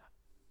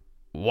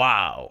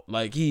 Wow.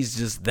 Like, he's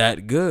just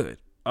that good.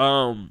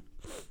 And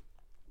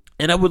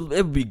it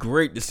would be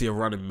great to see a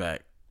running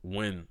back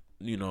win,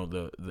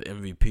 the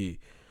MVP.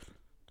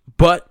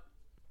 But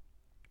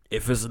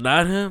if it's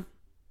not him,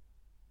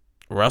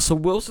 Russell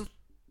Wilson,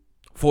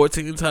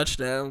 14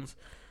 touchdowns,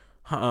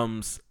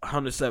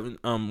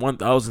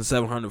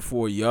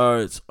 1,704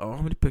 yards. Oh,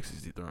 how many picks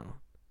has he thrown?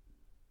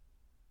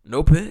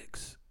 No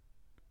picks.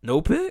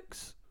 No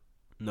picks.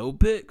 No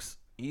picks.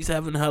 He's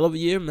having a hell of a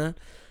year, man.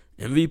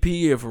 MVP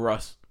year for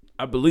Russ.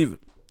 I believe it.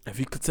 If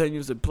he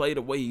continues to play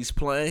the way he's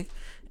playing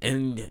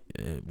and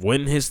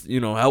win his,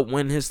 help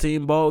win his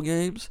team ball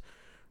games,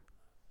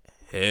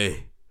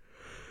 hey,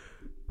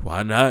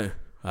 why not?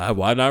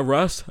 Why not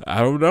Russ? I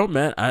don't know,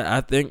 man.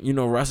 I think,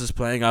 Russ is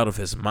playing out of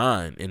his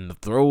mind. And the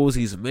throws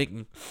he's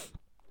making,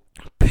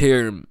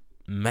 pure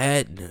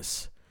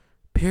madness.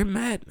 Pure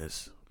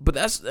madness. But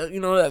that's,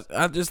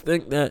 I just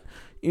think that,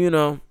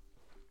 the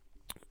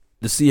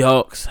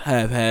Seahawks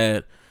have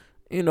had,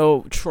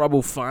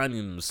 trouble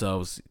finding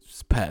themselves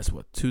past,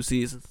 2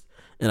 seasons?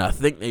 And I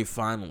think they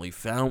finally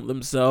found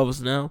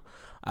themselves now.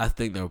 I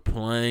think they're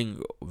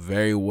playing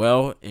very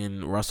well,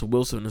 and Russell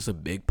Wilson is a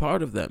big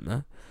part of that,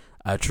 man.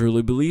 I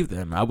truly believe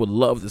that, man. I would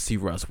love to see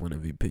Russ win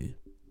MVP.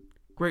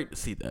 Great to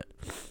see that.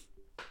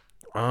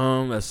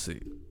 Let's see.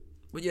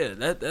 But yeah,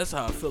 that's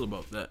how I feel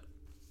about that.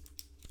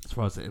 As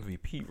far as the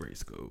MVP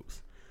race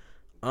goes.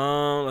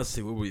 Let's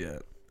see, where we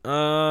at?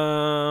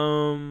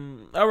 All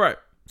right.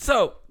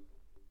 So,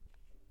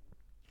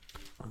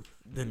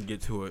 didn't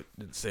get to it.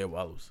 Didn't say it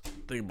while I was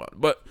thinking about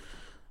it. But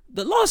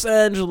the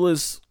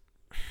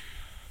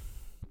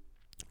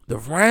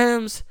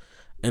Rams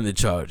and the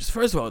Chargers.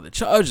 First of all, the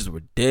Chargers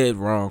were dead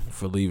wrong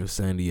for leaving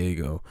San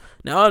Diego.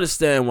 Now, I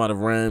understand why the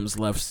Rams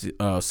left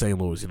St.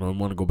 Louis.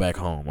 Want to go back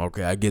home.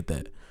 Okay, I get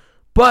that.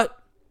 But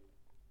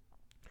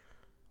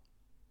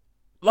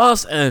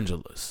Los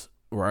Angeles,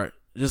 right?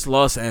 Just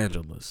Los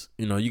Angeles.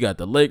 You got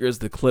the Lakers,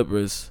 the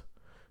Clippers,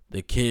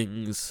 the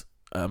Kings.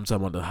 I'm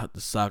talking about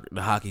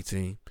the hockey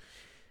team.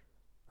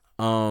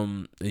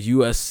 The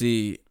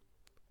USC.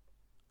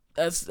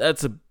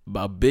 That's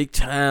a big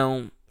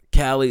town.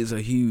 Cali is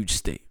a huge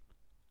state.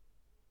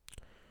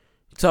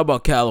 You talk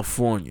about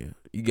California.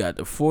 You got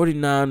the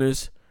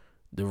 49ers,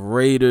 the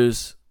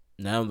Raiders.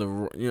 Now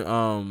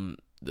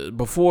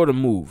before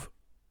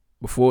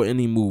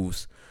any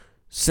moves,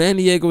 San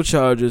Diego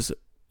Chargers,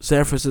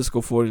 San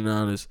Francisco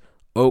 49ers,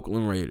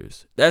 Oakland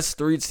Raiders. That's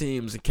 3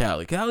 teams in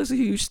Cali. Cali's a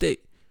huge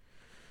state.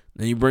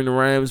 Then you bring the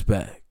Rams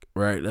back,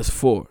 right? That's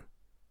 4.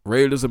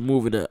 Raiders are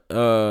moving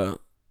to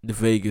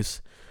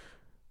Vegas.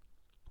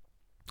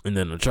 And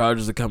then the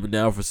Chargers are coming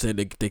down from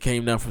they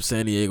came down from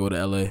San Diego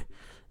to LA.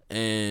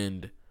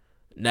 And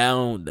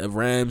now the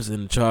Rams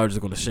and the Chargers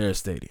are going to share a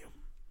stadium.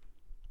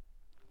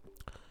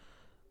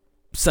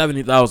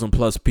 70,000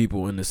 plus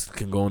people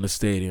can go in the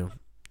stadium.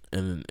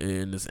 And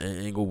this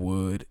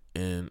Inglewood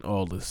and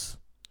all this.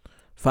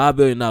 $5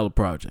 billion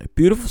project.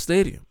 Beautiful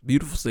stadium.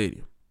 Beautiful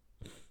stadium.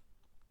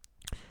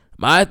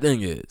 My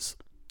thing is,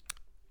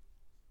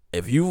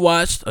 if you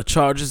watched a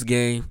Chargers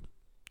game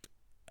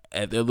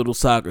at their little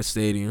soccer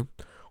stadium,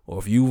 or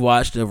if you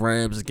watched a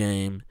Rams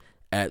game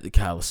at the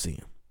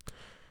Coliseum,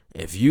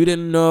 if you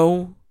didn't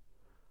know,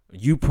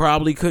 you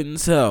probably couldn't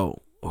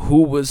tell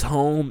who was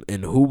home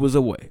and who was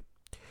away.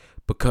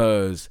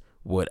 Because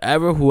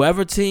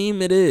whoever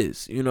team it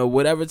is,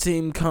 whatever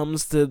team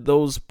comes to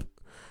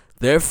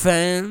their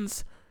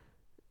fans,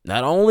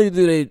 not only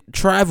do they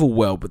travel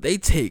well, but they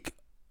take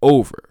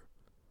over.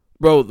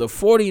 Bro, the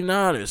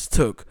 49ers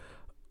took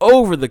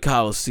over the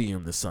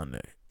Coliseum this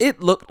Sunday.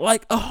 It looked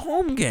like a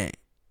home game.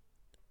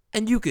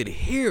 And you could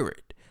hear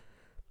it.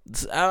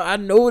 I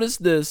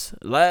noticed this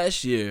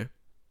last year.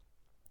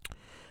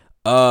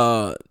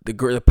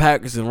 The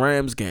Packers and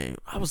Rams game.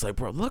 I was like,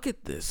 bro, look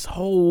at this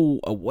whole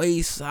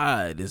away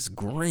side is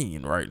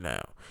green right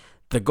now.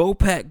 The Go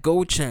Pack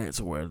Go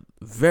chants were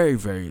very,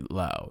 very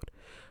loud.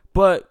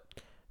 But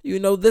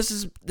this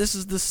is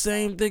the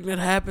same thing that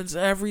happens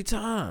every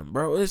time,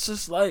 bro. It's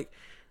just like,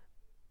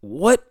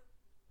 what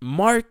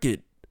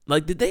market?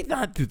 Like, did they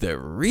not do their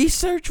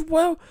research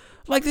well?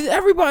 Like, did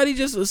everybody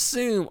just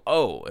assume,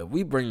 if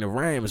we bring the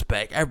Rams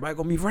back, everybody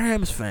gonna be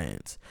Rams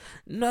fans?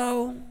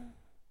 No.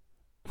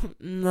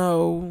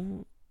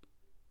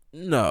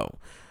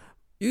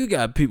 You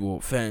got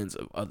people fans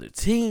of other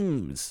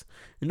teams.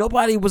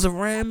 Nobody was a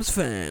Rams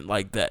fan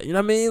like that. You know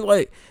what I mean?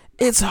 Like,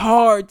 it's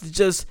hard to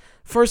just,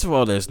 first of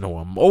all, there's no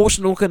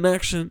emotional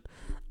connection.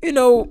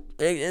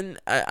 And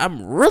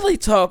I'm really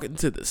talking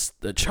to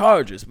the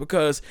Chargers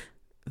because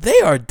they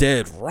are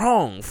dead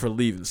wrong for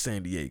leaving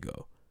San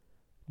Diego.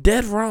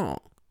 Dead wrong.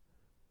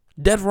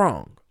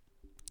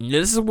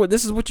 This is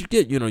what you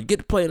get. You get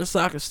to play in a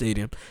soccer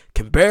stadium,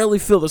 can barely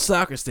fill the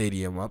soccer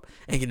stadium up,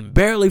 and can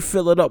barely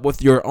fill it up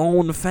with your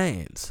own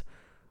fans.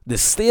 The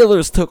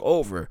Steelers took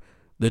over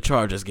the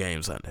Chargers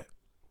game Sunday.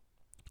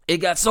 It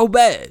got so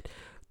bad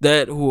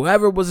that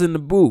whoever was in the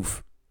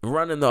booth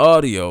running the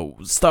audio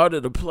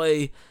started to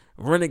play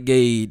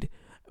Renegade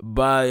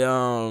by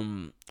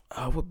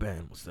what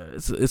band was that?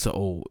 It's an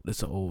old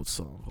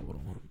song. Hold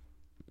on.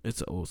 It's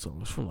an old song.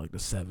 It's from like the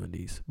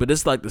 70s. But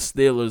it's like the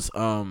Steelers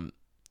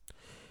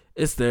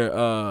it's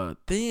their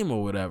theme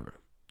or whatever.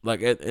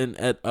 Like at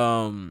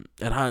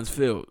Heinz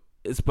Field.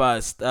 It's by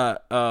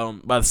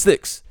the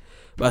Styx.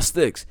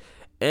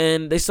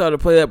 And they started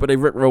to play that, but they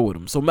rickrolled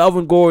him. So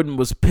Melvin Gordon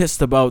was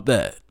pissed about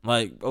that.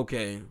 Like,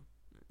 okay,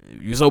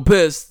 you're so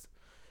pissed.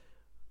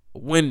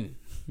 When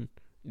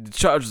the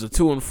Chargers are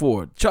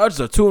 2-4.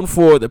 Chargers are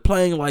 2-4. They're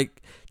playing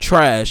like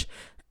trash.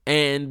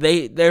 And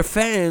their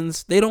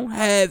fans, they don't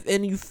have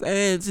any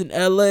fans in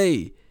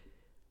LA.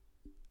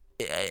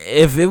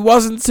 If it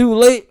wasn't too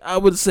late, I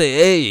would say,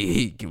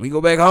 hey, can we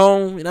go back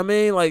home? You know what I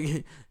mean?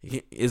 Like,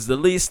 is the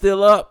league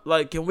still up?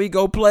 Like, can we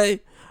go play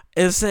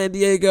in San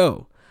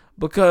Diego?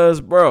 Because,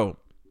 bro,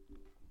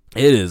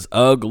 it is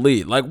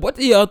ugly. Like, what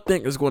do y'all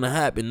think is going to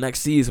happen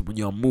next season when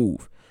y'all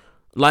move?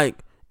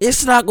 Like,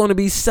 it's not going to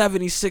be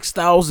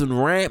 76,000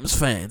 Rams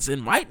fans. It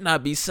might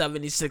not be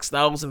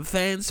 76,000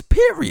 fans,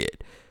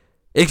 period.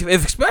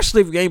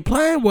 Especially if you ain't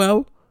playing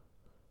well.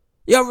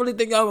 Y'all really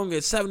think y'all going to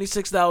get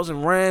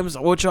 76,000 Rams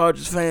or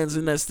Chargers fans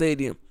in that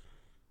stadium?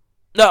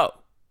 No.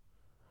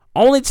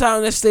 Only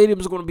time that stadium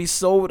is going to be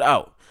sold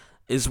out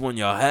is when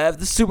y'all have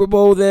the Super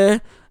Bowl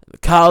there, the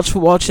college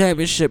football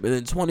championship, and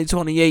then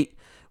 2028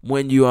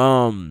 when you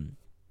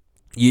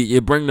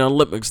bring the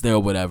Olympics there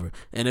or whatever,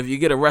 and if you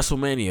get a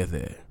WrestleMania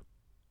there.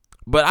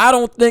 But I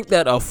don't think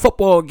that a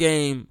football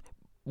game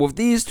with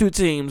these two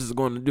teams is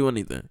going to do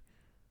anything.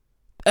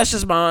 That's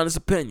just my honest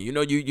opinion. You know,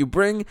 you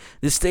bring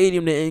the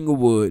stadium to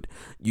Inglewood.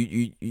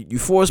 You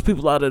force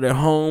people out of their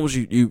homes.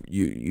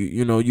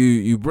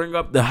 You bring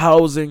up the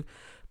housing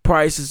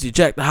prices. You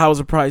jack the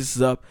housing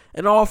prices up,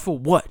 and all for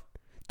what?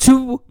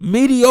 Two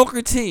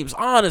mediocre teams.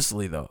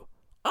 Honestly, though.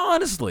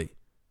 Honestly,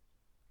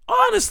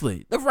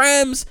 the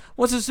Rams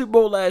went to the Super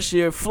Bowl last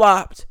year,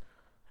 flopped.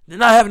 They're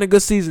not having a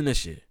good season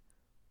this year.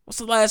 What's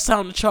the last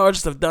time the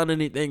Chargers have done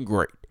anything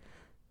great?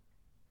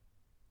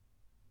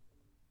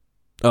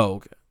 Oh,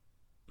 okay.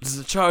 This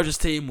is a Chargers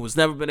team who's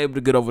never been able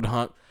to get over the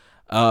hump.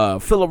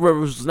 Phillip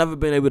Rivers has never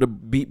been able to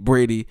beat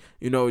Brady.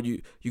 You know,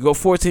 you go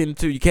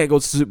 14-2, you can't go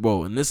to the Super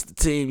Bowl. And this is the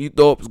team you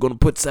thought was going to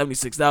put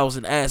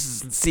 76,000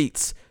 asses in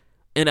seats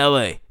in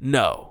L.A.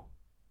 No.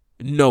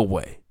 No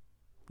way.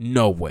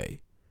 No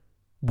way.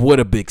 What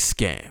a big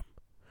scam.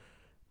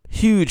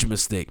 Huge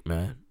mistake,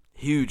 man.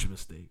 Huge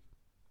mistake.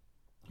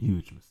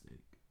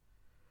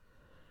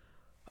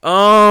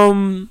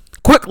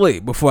 Quickly,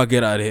 before I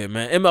get out of here,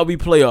 man, MLB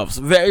playoffs.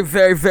 Very,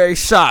 very, very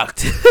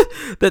shocked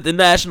that the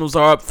Nationals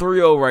are up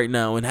 3-0 right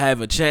now and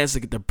have a chance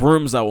to get the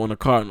brooms out on the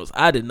Cardinals.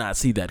 I did not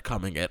see that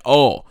coming at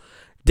all.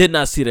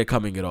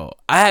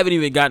 I haven't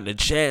even gotten a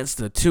chance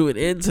to tune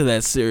into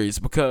that series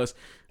because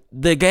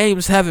the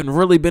games haven't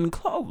really been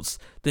close.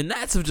 The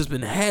Nats have just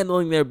been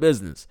handling their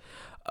business.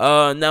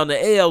 Now, the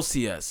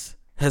ALCS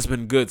has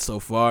been good so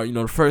far. You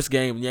know, the first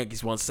game, the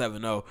Yankees won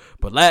 7-0.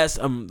 But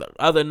the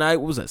other night,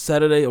 what was that,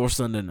 Saturday or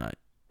Sunday night?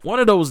 One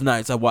of those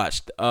nights I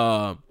watched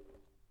the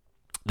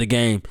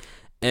game,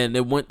 and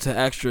it went to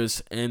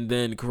extras, and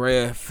then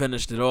Correa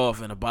finished it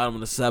off in the bottom of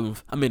the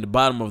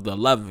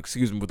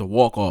 11th, with a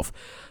walk-off.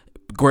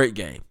 Great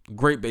game.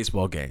 Great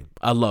baseball game.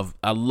 I love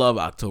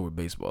October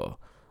baseball.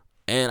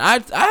 And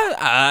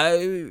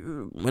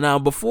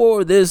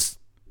before this,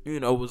 you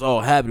know, was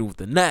all happening with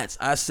the Nats,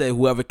 I said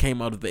whoever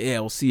came out of the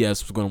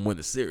ALCS was going to win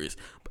the series.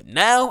 But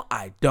now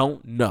I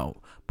don't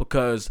know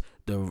because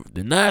the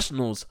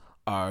Nationals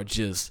are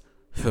just...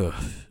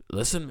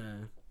 Listen,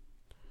 man.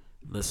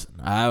 Listen,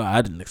 I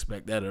didn't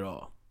expect that at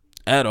all.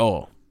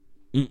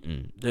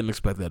 Didn't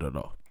expect that at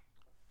all.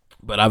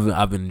 But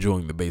I've been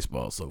enjoying the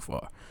baseball so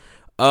far.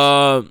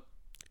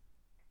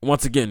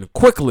 Once again,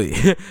 quickly,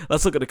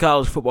 let's look at the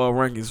college football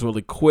rankings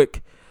really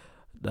quick.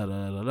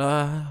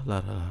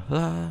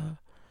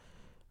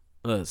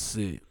 Let's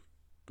see.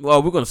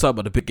 Well, we're gonna talk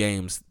about the big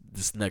games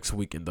this next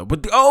weekend though.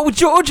 But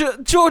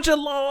Georgia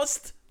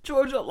lost.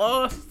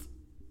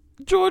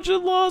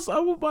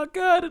 Oh my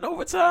God! In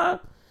overtime,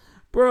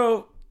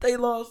 bro, they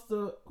lost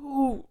to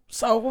who?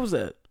 What was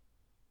that?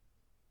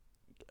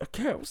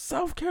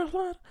 South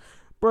Carolina,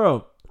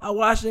 bro. I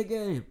watched that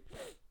game.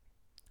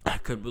 I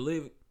couldn't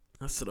believe it.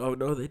 I said, "Oh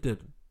no, they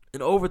didn't."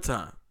 In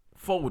overtime,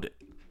 folded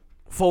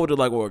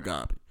like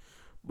origami.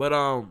 But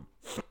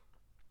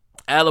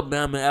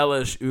Alabama,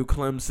 LSU,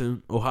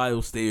 Clemson,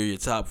 Ohio State are your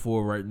top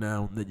four right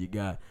now. Then you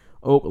got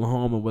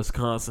Oklahoma,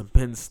 Wisconsin,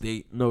 Penn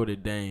State, Notre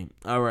Dame.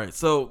 All right,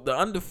 so the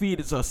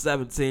undefeateds are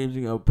 7 teams.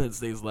 You know, Penn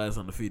State's last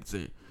undefeated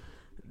team.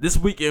 This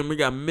weekend, we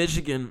got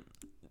Michigan,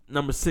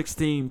 number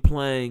 16,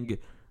 playing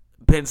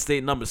Penn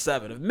State, number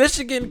 7. If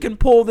Michigan can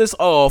pull this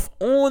off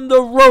on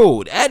the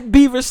road at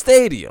Beaver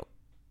Stadium,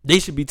 they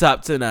should be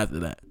top 10 after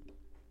that.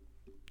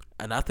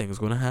 And I think it's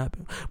going to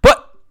happen.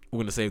 But we're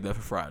going to save that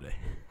for Friday.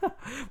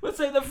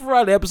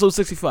 Episode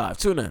 65.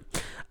 Tune in.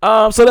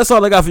 So that's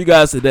all I got for you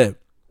guys today.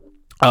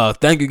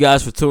 Thank you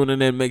guys for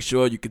tuning in. Make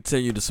sure you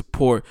continue to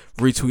support,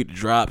 retweet the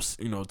drops,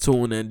 you know,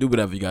 tune in, do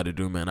whatever you got to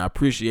do, man. I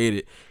appreciate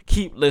it.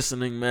 Keep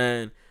listening,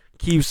 man.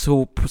 Keep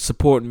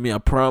supporting me. I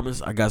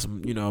promise. I got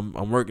some, you know,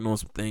 I'm working on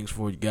some things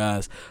for you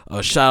guys.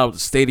 Shout out to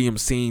Stadium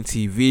Scene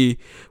TV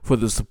for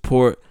the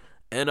support.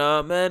 And,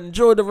 man,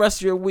 enjoy the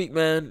rest of your week,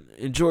 man.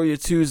 Enjoy your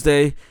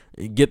Tuesday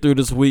and get through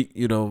this week.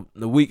 You know,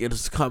 the weekend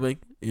is coming.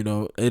 You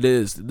know, it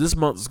is. This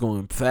month is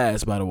going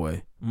fast, by the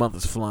way. Month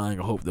is flying.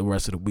 I hope the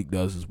rest of the week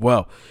does as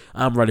well.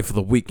 I'm ready for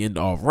the weekend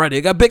already. I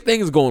got big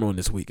things going on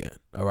this weekend.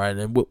 All right,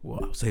 and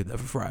I'll save that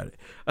for Friday.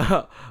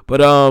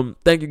 But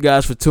thank you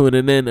guys for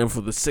tuning in, and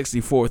for the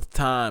 64th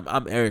time,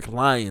 I'm Eric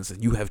Lyons,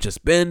 and you have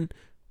just been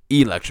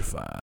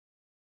electrified.